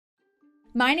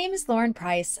My name is Lorin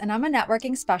Price, and I'm a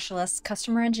networking specialist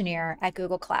customer engineer at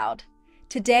Google Cloud.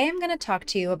 Today, I'm going to talk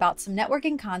to you about some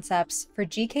networking concepts for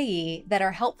GKE that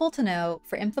are helpful to know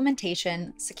for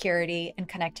implementation, security, and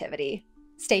connectivity.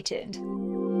 Stay tuned.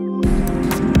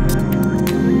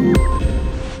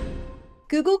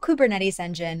 Google Kubernetes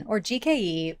Engine, or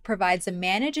GKE, provides a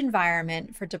managed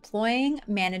environment for deploying,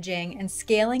 managing, and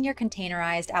scaling your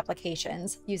containerized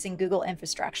applications using Google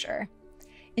infrastructure.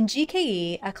 In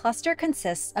GKE, a cluster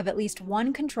consists of at least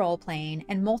one control plane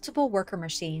and multiple worker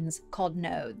machines called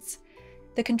nodes.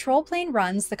 The control plane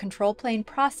runs the control plane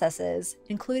processes,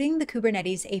 including the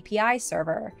Kubernetes API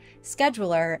server,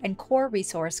 scheduler, and core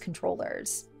resource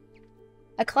controllers.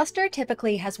 A cluster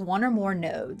typically has one or more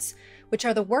nodes, which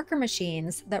are the worker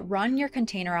machines that run your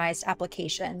containerized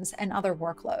applications and other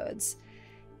workloads.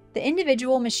 The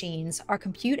individual machines are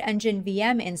compute engine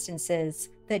VM instances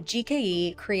that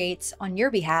GKE creates on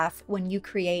your behalf when you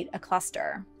create a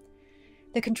cluster.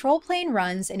 The control plane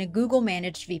runs in a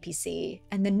Google-managed VPC,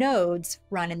 and the nodes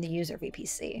run in the user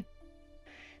VPC.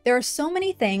 There are so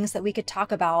many things that we could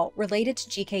talk about related to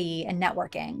GKE and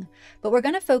networking, but we're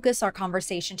going to focus our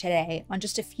conversation today on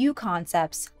just a few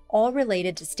concepts, all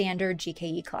related to standard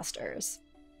GKE clusters.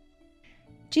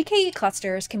 GKE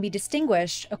clusters can be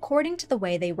distinguished according to the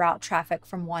way they route traffic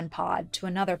from one pod to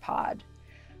another pod.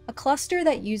 A cluster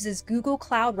that uses Google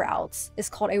Cloud routes is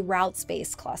called a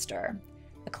route-based cluster.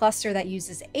 A cluster that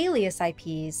uses alias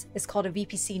IPs is called a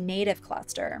VPC-native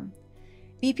cluster.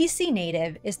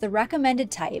 VPC-native is the recommended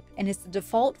type and is the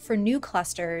default for new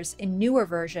clusters in newer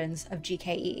versions of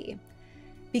GKE.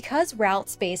 Because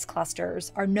route-based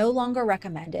clusters are no longer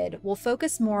recommended, we'll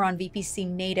focus more on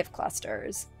VPC-native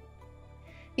clusters.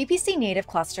 VPC-native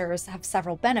clusters have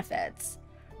several benefits.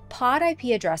 Pod IP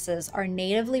addresses are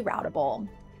natively routable.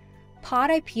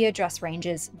 Pod IP address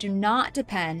ranges do not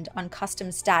depend on custom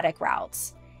static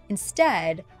routes.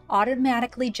 Instead,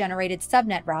 automatically generated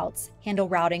subnet routes handle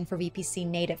routing for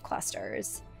VPC-native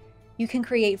clusters. You can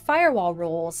create firewall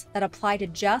rules that apply to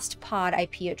just pod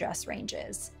IP address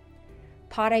ranges.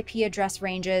 Pod IP address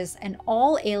ranges and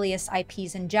all alias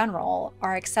IPs in general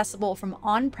are accessible from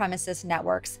on-premises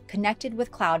networks connected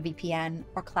with Cloud VPN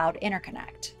or Cloud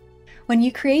Interconnect. When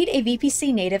you create a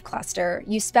VPC-native cluster,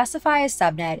 you specify a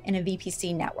subnet in a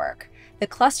VPC network. The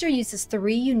cluster uses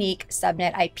three unique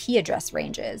subnet IP address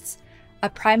ranges: a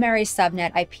primary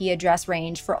subnet IP address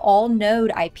range for all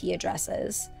node IP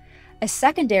addresses, a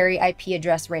secondary IP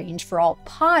address range for all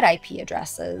pod IP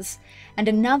addresses, and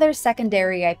another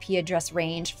secondary IP address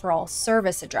range for all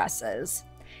service addresses.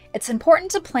 It's important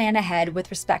to plan ahead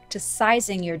with respect to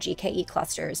sizing your GKE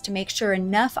clusters to make sure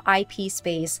enough IP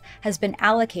space has been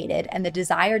allocated and the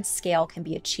desired scale can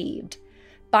be achieved.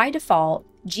 By default,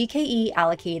 GKE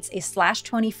allocates a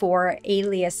 /24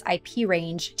 alias IP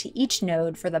range to each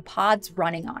node for the pods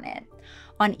running on it.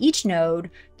 On each node,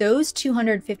 those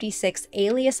 256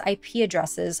 alias IP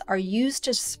addresses are used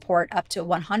to support up to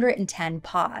 110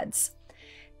 pods.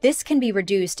 This can be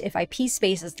reduced if IP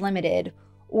space is limited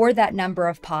or that number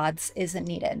of pods isn't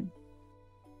needed.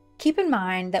 Keep in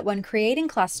mind that when creating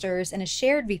clusters in a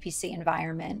shared VPC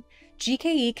environment,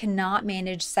 GKE cannot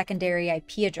manage secondary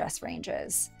IP address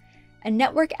ranges. A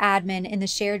network admin in the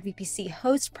shared VPC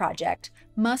host project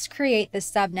must create the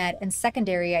subnet and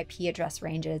secondary IP address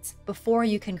ranges before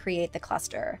you can create the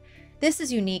cluster. This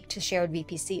is unique to shared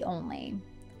VPC only.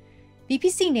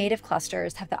 VPC-native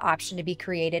clusters have the option to be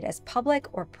created as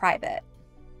public or private.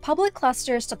 Public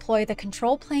clusters deploy the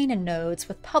control plane and nodes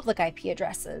with public IP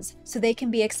addresses, so they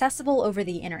can be accessible over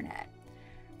the internet.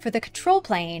 For the control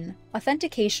plane,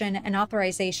 authentication and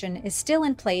authorization is still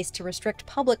in place to restrict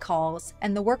public calls,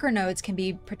 and the worker nodes can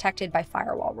be protected by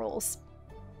firewall rules.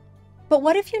 But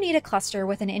what if you need a cluster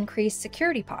with an increased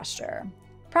security posture?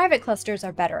 Private clusters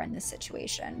are better in this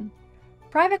situation.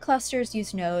 Private clusters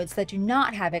use nodes that do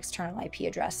not have external IP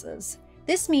addresses.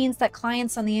 This means that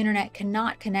clients on the internet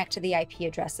cannot connect to the IP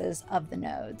addresses of the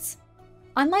nodes.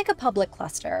 Unlike a public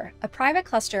cluster, a private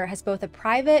cluster has both a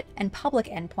private and public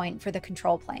endpoint for the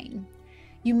control plane.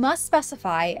 You must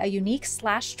specify a unique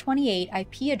 /28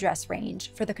 IP address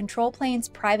range for the control plane's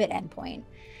private endpoint,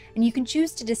 and you can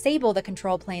choose to disable the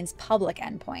control plane's public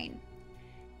endpoint.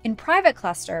 In private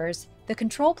clusters, the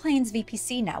control plane's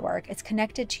VPC network is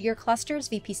connected to your cluster's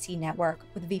VPC network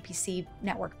with VPC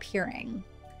network peering.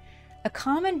 A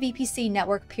common VPC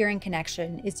network peering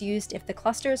connection is used if the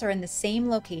clusters are in the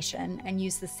same location and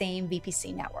use the same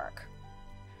VPC network.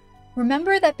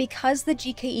 Remember that because the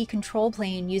GKE control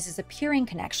plane uses a peering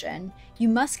connection, you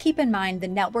must keep in mind the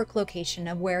network location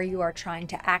of where you are trying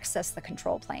to access the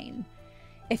control plane.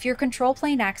 If your control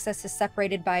plane access is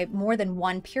separated by more than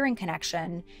one peering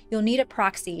connection, you'll need a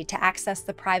proxy to access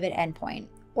the private endpoint,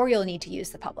 or you'll need to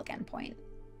use the public endpoint.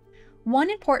 One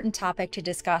important topic to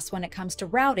discuss when it comes to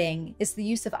routing is the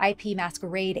use of IP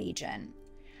masquerade agent.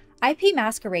 IP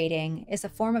masquerading is a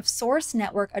form of source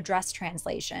network address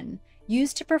translation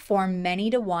used to perform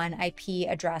many-to-one IP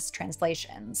address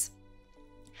translations.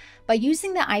 By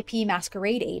using the IP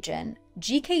masquerade agent,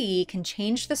 GKE can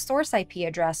change the source IP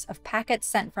address of packets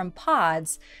sent from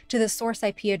pods to the source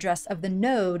IP address of the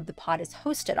node the pod is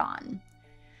hosted on.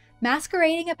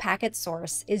 Masquerading a packet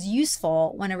source is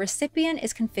useful when a recipient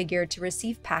is configured to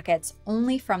receive packets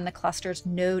only from the cluster's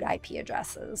node IP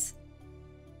addresses.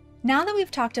 Now that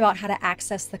we've talked about how to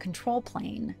access the control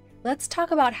plane, let's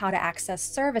talk about how to access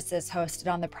services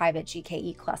hosted on the private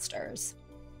GKE clusters.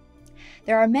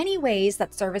 There are many ways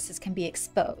that services can be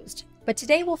exposed, but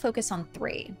today we'll focus on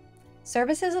three: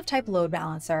 services of type load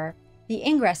balancer, the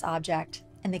ingress object,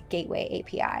 and the gateway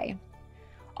API.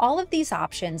 All of these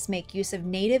options make use of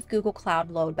native Google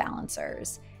Cloud load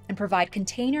balancers and provide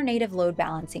container-native load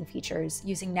balancing features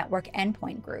using network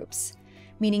endpoint groups,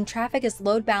 meaning traffic is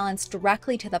load balanced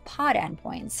directly to the pod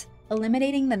endpoints,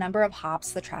 eliminating the number of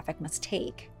hops the traffic must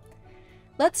take.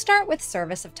 Let's start with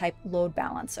service of type load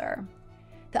balancer.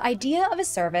 The idea of a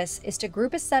service is to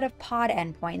group a set of pod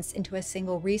endpoints into a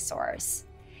single resource.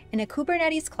 In a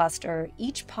Kubernetes cluster,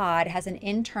 each pod has an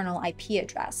internal IP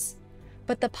address,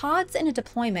 but the pods in a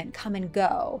deployment come and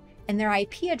go, and their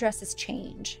IP addresses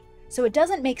change, so it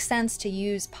doesn't make sense to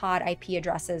use pod IP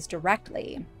addresses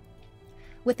directly.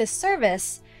 With a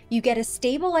service, you get a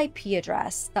stable IP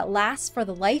address that lasts for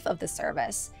the life of the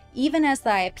service, even as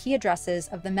the IP addresses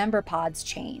of the member pods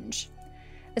change.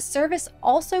 A service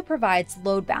also provides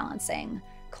load balancing.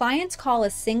 Clients call a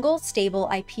single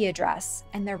stable IP address,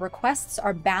 and their requests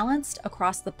are balanced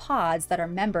across the pods that are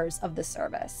members of the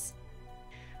service.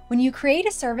 When you create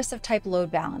a service of type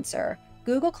load balancer,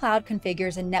 Google Cloud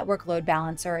configures a network load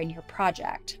balancer in your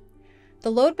project. The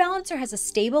load balancer has a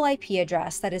stable IP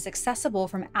address that is accessible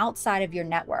from outside of your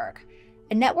network.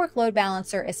 A network load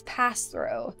balancer is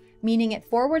pass-through, meaning it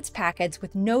forwards packets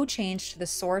with no change to the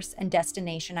source and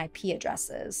destination IP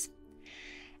addresses.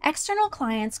 External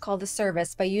clients call the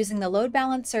service by using the load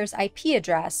balancer's IP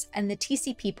address and the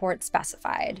TCP port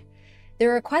specified. The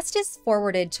request is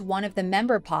forwarded to one of the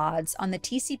member pods on the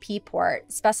TCP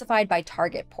port specified by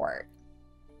target port.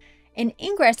 An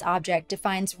ingress object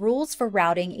defines rules for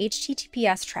routing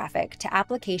HTTPS traffic to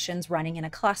applications running in a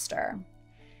cluster.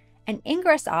 An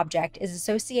ingress object is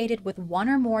associated with one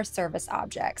or more service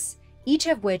objects, each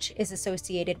of which is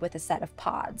associated with a set of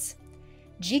pods.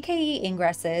 GKE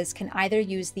ingresses can either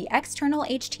use the external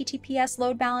HTTPS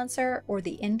load balancer or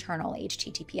the internal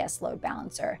HTTPS load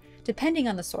balancer, depending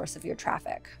on the source of your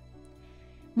traffic.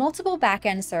 Multiple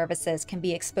backend services can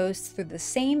be exposed through the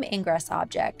same ingress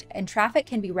object, and traffic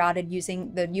can be routed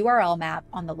using the URL map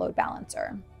on the load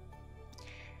balancer.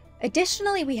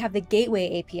 Additionally, we have the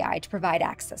Gateway API to provide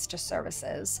access to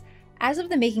services. As of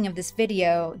the making of this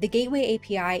video, the Gateway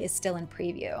API is still in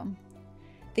preview.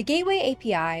 The Gateway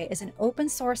API is an open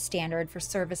source standard for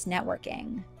service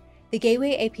networking. The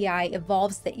Gateway API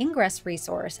evolves the ingress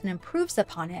resource and improves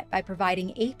upon it by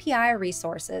providing API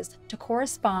resources to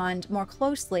correspond more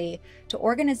closely to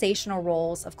organizational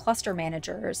roles of cluster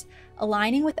managers,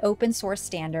 aligning with open source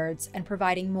standards and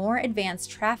providing more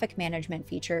advanced traffic management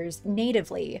features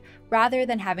natively rather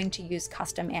than having to use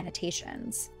custom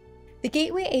annotations. The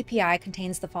Gateway API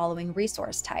contains the following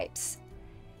resource types.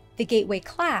 The Gateway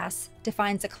class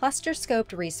defines a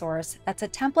cluster-scoped resource that's a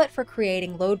template for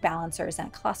creating load balancers in a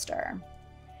cluster.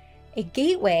 A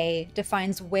gateway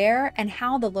defines where and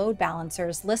how the load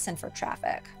balancers listen for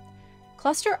traffic.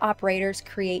 Cluster operators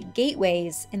create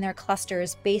gateways in their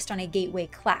clusters based on a gateway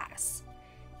class.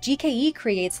 GKE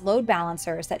creates load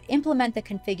balancers that implement the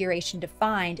configuration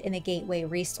defined in the gateway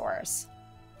resource.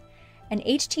 An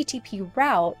HTTP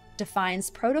route defines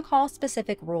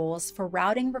protocol-specific rules for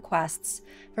routing requests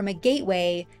from a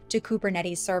gateway to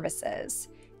Kubernetes services.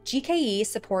 GKE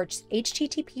supports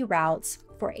HTTP routes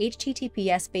for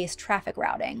HTTPS-based traffic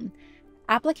routing.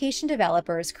 Application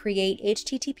developers create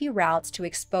HTTP routes to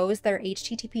expose their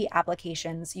HTTP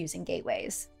applications using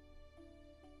gateways.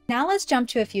 Now let's jump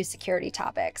to a few security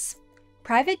topics.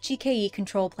 Private GKE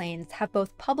control planes have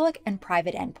both public and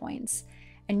private endpoints,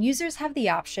 and users have the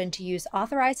option to use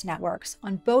authorized networks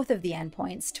on both of the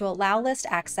endpoints to allow list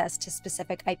access to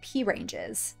specific IP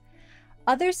ranges.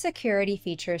 Other security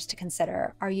features to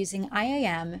consider are using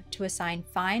IAM to assign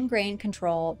fine-grained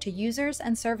control to users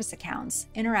and service accounts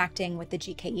interacting with the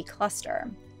GKE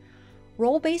cluster.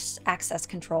 Role-based access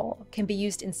control can be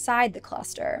used inside the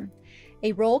cluster.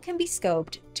 A role can be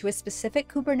scoped to a specific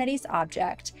Kubernetes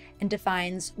object and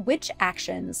defines which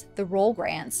actions the role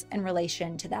grants in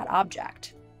relation to that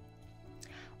object.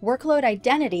 Workload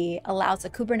identity allows a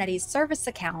Kubernetes service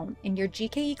account in your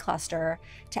GKE cluster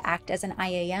to act as an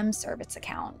IAM service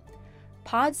account.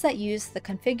 Pods that use the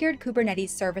configured Kubernetes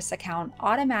service account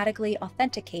automatically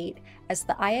authenticate as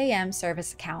the IAM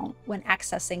service account when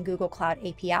accessing Google Cloud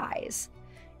APIs.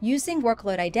 Using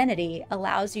workload identity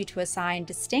allows you to assign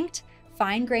distinct,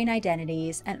 fine-grained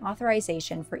identities and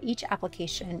authorization for each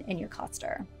application in your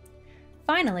cluster.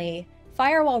 Finally,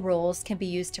 firewall rules can be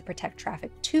used to protect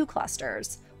traffic to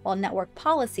clusters, while network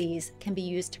policies can be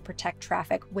used to protect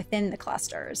traffic within the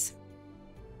clusters.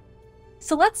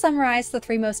 So let's summarize the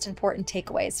 3 most important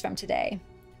takeaways from today.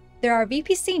 There are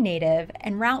VPC-native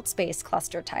and route-based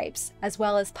cluster types, as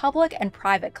well as public and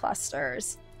private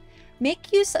clusters.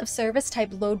 Make use of service-type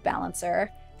load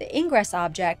balancer, the ingress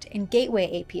object, and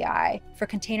gateway API for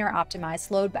container-optimized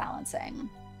load balancing.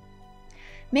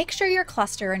 Make sure your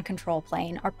cluster and control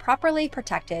plane are properly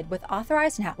protected with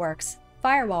authorized networks,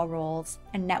 firewall rules,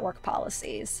 and network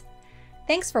policies.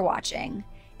 Thanks for watching.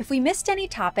 If we missed any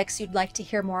topics you'd like to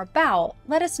hear more about,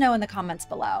 let us know in the comments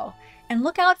below. And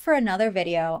look out for another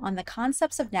video on the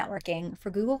concepts of networking for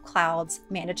Google Cloud's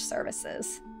managed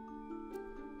services.